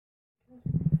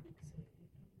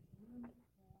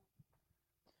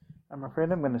I'm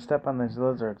afraid I'm going to step on these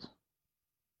lizards.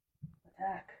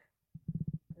 Attack.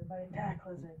 Everybody attack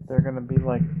lizards. They're going to be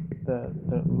like,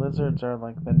 the lizards are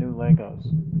like the new Legos.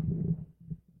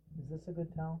 Is this a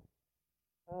good towel?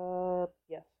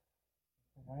 Yes.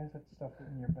 Why is it stuff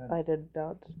in your bed? I did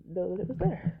not know that it was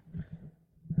there.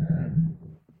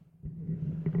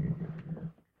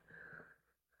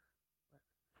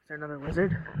 Is there another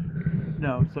lizard?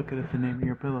 No, I was looking at the name of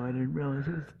your pillow. I didn't realize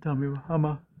it was Tommy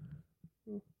Bahama.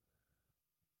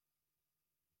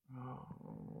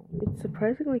 Oh. It's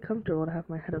surprisingly comfortable to have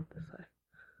my head up this side.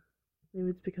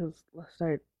 Maybe it's because last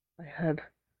night I had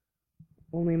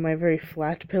only my very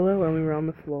flat pillow and we were on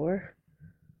the floor.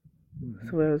 Mm-hmm.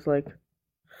 So I was like...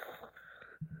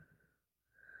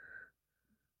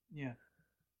 Yeah.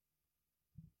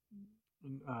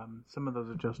 Some of those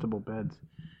adjustable beds,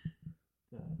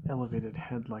 the elevated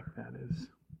head like that is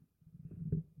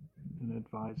an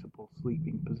advisable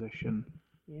sleeping position.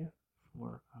 Yeah.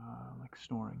 For like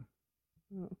snoring,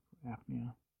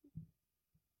 apnea.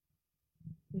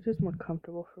 It's just more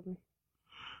comfortable for me.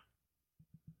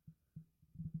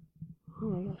 Oh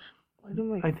my gosh. Why do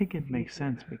my I think it makes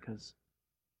sense because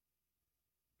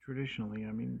traditionally,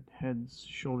 I mean, heads,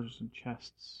 shoulders, and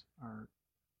chests are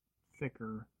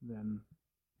thicker than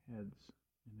heads,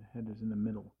 and the head is in the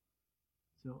middle.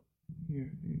 So your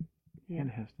head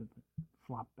has to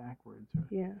flop backwards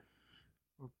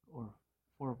or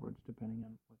forwards, depending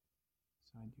on what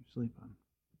side you sleep on.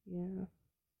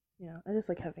 Yeah, I just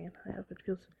like having it high up. It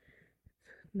feels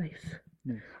nice.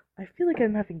 Yes. I feel like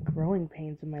I'm having growing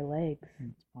pains in my legs.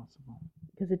 It's possible.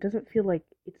 Because it doesn't feel like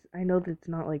it's. I know that it's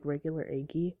not like regular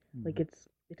achy. Mm-hmm. Like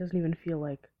it doesn't even feel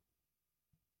like.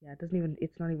 Yeah,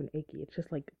 it's not even achy. It's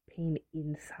just like pain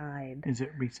inside. Is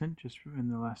it recent? Just in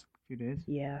the last few days?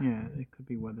 Yeah. Yeah, it could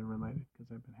be weather related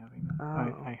because I've been having that.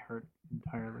 Oh. I hurt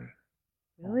entirely.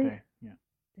 Really? All day. Yeah.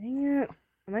 Dang it.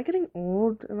 Am I getting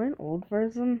old? Am I an old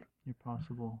person? You're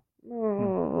possible.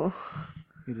 No.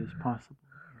 It is possible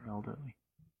that you're elderly.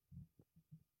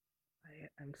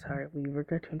 I'm sorry. We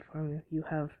regret to inform you. You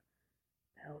have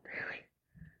elderly.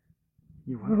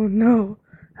 You are. Oh no.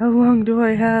 How long do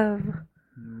I have?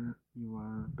 You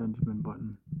are Benjamin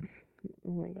Button.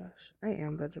 Oh my gosh. I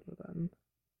am Benjamin Button.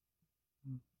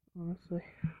 Honestly.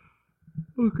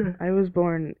 Okay. I was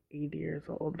born 80 years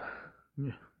old.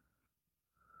 Yeah.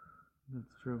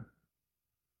 That's true.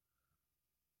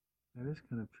 That is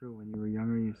kind of true. When you were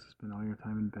younger, you used to spend all your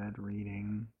time in bed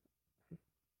reading.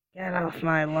 Get off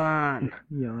my lawn.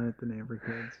 Yelling at the neighbor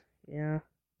kids. Yeah.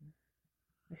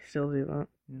 I still do that.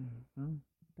 Yeah. Well,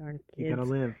 darn kids. You gotta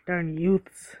live. Darn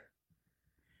youths.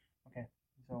 Okay.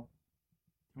 So,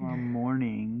 tomorrow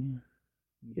morning.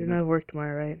 You're not at work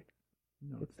tomorrow, right?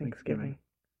 No, it's Thanksgiving.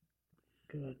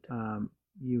 Good.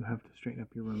 You have to straighten up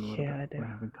your room a little bit. I do. We're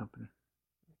having company.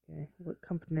 Okay. What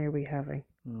company are we having?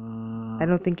 I I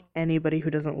don't think anybody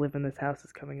who doesn't live in this house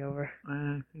is coming over.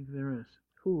 I think there is.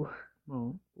 Who?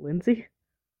 Well, Lindsay?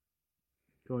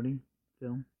 Cody?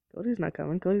 Phil? Cody's not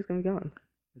coming. Cody's gonna be gone.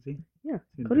 Is he? Yeah.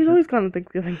 Is Cody's always gone on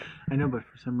Thanksgiving. I know, but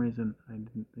for some reason, I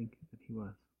didn't think that he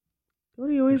was.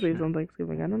 Cody always leaves on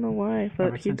Thanksgiving. I don't know why,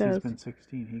 but he does. Ever since he's been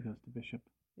 16, he goes to Bishop.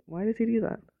 Why does he do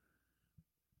that?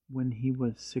 When he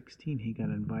was 16, he got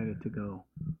invited to go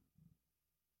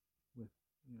with,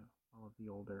 all of the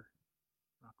older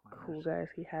rock climbers. Cool guys,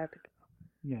 he had to go.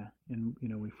 Yeah, and,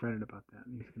 we fretted about that.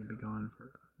 He's going to be gone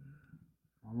for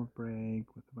olive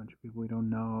break with a bunch of people we don't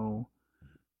know.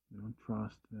 We don't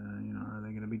trust, are they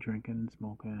going to be drinking and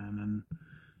smoking? And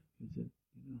is it,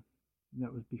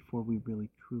 that was before we really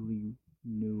truly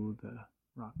knew the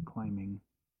rock climbing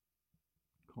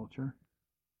culture.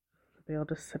 They all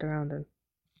just sit around and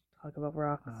talk about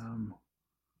rocks.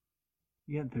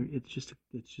 Yeah, it's just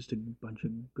a bunch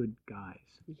of good guys.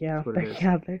 Yeah,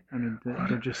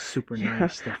 they're just super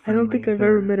nice. I don't think I've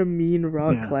ever met a mean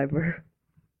rock climber.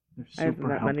 They're super I've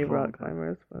met many rock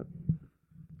climbers, but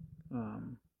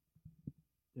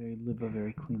they live a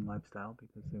very clean lifestyle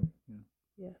because they,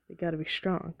 yeah, they got to be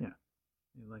strong. Yeah,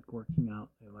 they like working out.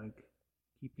 They like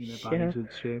keeping their bodies in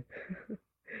shape.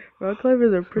 Rock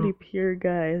climbers are pretty pure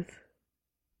guys.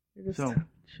 They're just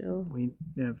chill.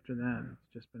 After that,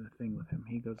 it's just been a thing with him.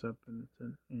 He goes up and it's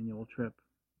an annual trip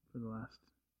for the last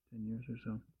 10 years or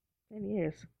so. 10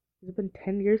 years? Has it been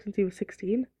 10 years since he was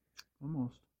 16?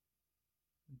 Almost.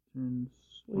 It turns...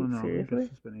 Seriously? I guess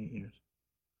it's been 8 years.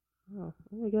 Oh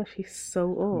my gosh, he's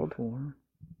so old. 24.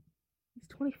 He's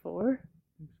 24?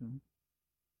 I think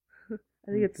so.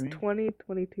 I think it's 20,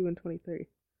 22, and 23.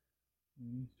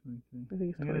 He's 23. I think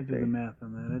he's 23. I gotta do the math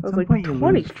on that. I was like,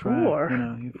 24?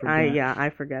 You forget. I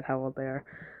forget how old they are.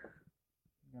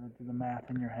 You gotta do the math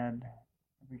in your head.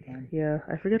 every time. Yeah,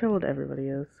 I forget how old everybody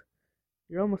is.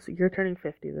 You're turning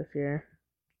 50 this year.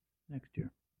 Next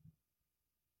year.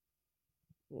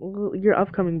 Well, your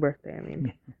upcoming birthday, I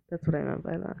mean. That's what I meant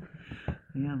by that.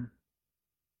 Yeah.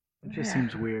 It just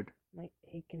seems weird. My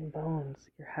aching bones.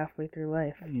 You're halfway through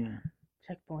life. Yeah.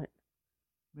 Checkpoint.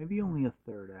 Maybe only a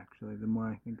third, actually, the more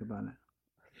I think about it.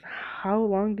 How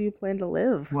long do you plan to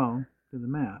live? Well, do the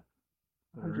math.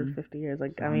 150 years.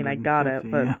 Like, So I mean, I got it,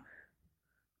 150, but yeah.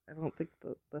 I don't think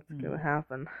that's gonna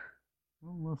happen.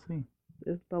 Well, we'll see.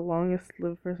 Is the longest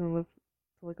lived person lived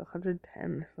to like 110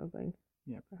 or something?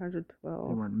 Yeah. 112.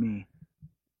 They weren't me.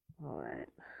 Alright.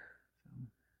 So,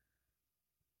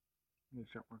 I'm going to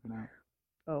start working out.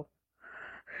 Oh.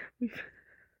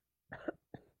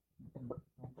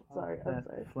 Sorry, I'm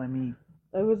sorry. Phlegmy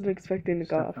I wasn't expecting to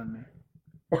stuff cough. on me.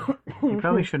 You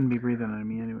probably shouldn't be breathing on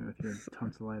me anyway with your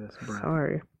tonsillitis breath.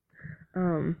 Sorry.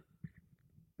 I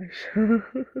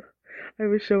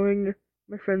was showing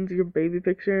my friends your baby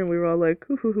picture, and we were all like,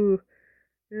 hoo hoo hoo.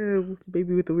 Yeah,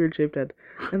 baby with a weird shaped head.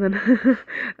 And then,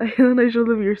 I showed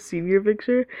them your senior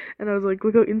picture, and I was like,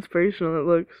 look how inspirational it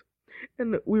looks.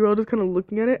 And we were all just kind of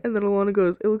looking at it, and then Alana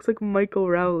goes, it looks like Michael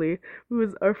Rowley, who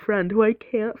is our friend, who I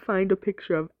can't find a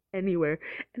picture of anywhere.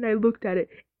 And I looked at it,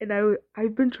 and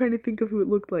I've been trying to think of who it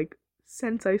looked like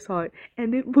since I saw it,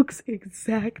 and it looks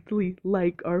exactly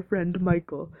like our friend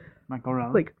Michael. Michael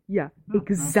Rowley? Like, yeah,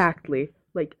 exactly. Nice.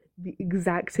 Like, the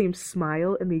exact same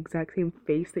smile and the exact same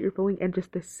face that you're pulling, and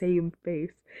just the same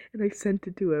face. And I sent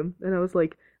it to him, and I was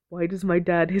like, why does my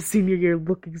dad, his senior year,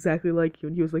 look exactly like you?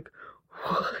 And he was like,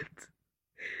 what?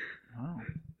 Oh.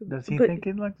 Does he think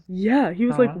it looks? Yeah, he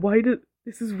was like, why did...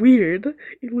 This is weird.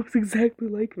 It looks exactly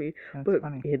like me. That's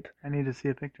funny. I need to see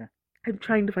a picture. I'm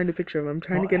trying to find a picture of him. I'm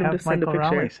trying to get him to send Michael a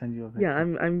picture. Rowley send you a picture. Yeah,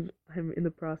 I'm in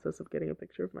the process of getting a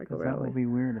picture of Michael Rowley. That would be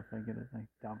weird if I get a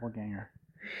doppelganger.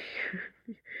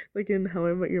 Like in How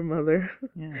I Met Your Mother.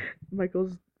 Yeah.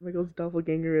 Michael's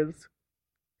doppelganger is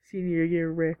senior year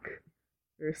Rick,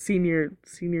 or senior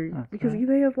That's because right.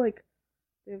 they have like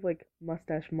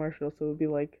mustache Marshall, so it would be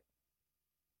like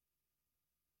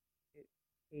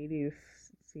 80s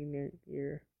senior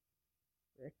year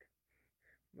Rick.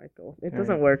 Michael. It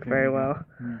doesn't work very well.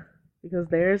 Yeah. Because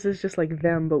theirs is just like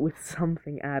them, but with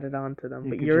something added on to them.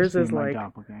 It but could yours just be is my like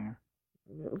doppelganger.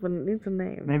 But it needs a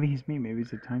name. Maybe he's me. Maybe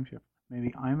he's a time traveler.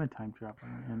 Maybe I'm a time traveler,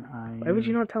 and I. Why would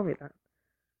you not tell me that?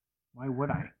 Why would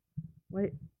I?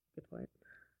 Wait, good point.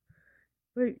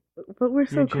 Wait, but we're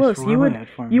so You're close. Just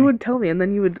you would tell me, and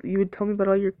then you would tell me about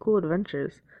all your cool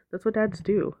adventures. That's what dads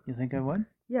do. You think I would?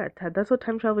 Yeah, that's what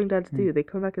time traveling dads do. They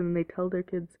come back and then they tell their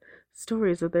kids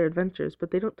stories of their adventures,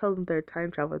 but they don't tell them they're a time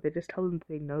traveler. They just tell them that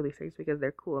they know these things because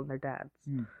they're cool and they're dads.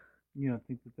 You don't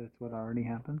think that that's what already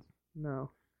happens?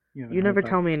 No. You never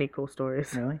tell me any cool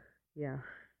stories. Really? Yeah.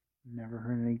 Never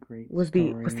heard any great Was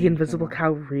the invisible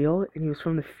cow real and he was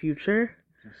from the future?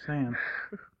 Just saying.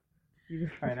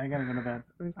 Alright, I gotta go to bed.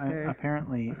 Okay.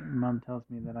 Apparently, Mom tells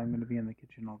me that I'm going to be in the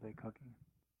kitchen all day cooking.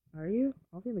 Are you?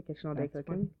 I'll be in the kitchen all day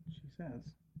cooking. What she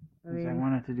says. I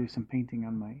wanted to do some painting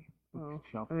on my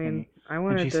bookshelf thingy.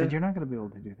 And she said, you're not going to be able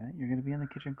to do that. You're going to be in the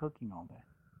kitchen cooking all day.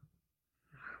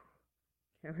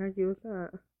 Can't argue with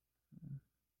that.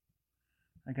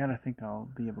 I gotta think I'll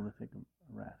be able to take a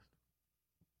rest.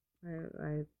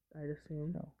 I'd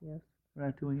assume, so, yes. We're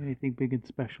not doing anything big and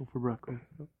special for breakfast.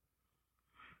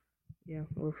 Yeah,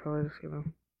 we're probably just gonna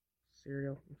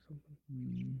cereal or something.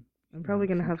 I'm probably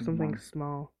gonna have something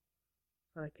small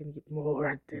so I can eat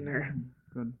more dinner.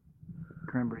 Good.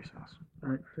 Cranberry sauce. All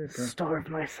right, starve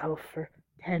myself for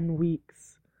 10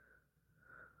 weeks.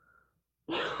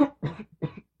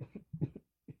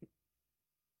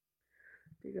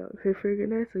 Pray for a good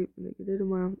night's sleep. Make a day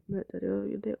tomorrow. That daddy will have a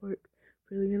good day at work.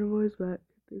 Feeling in a voice back.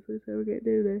 This is how we get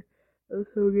day today. That's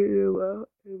how we get day tomorrow.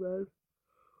 Amen.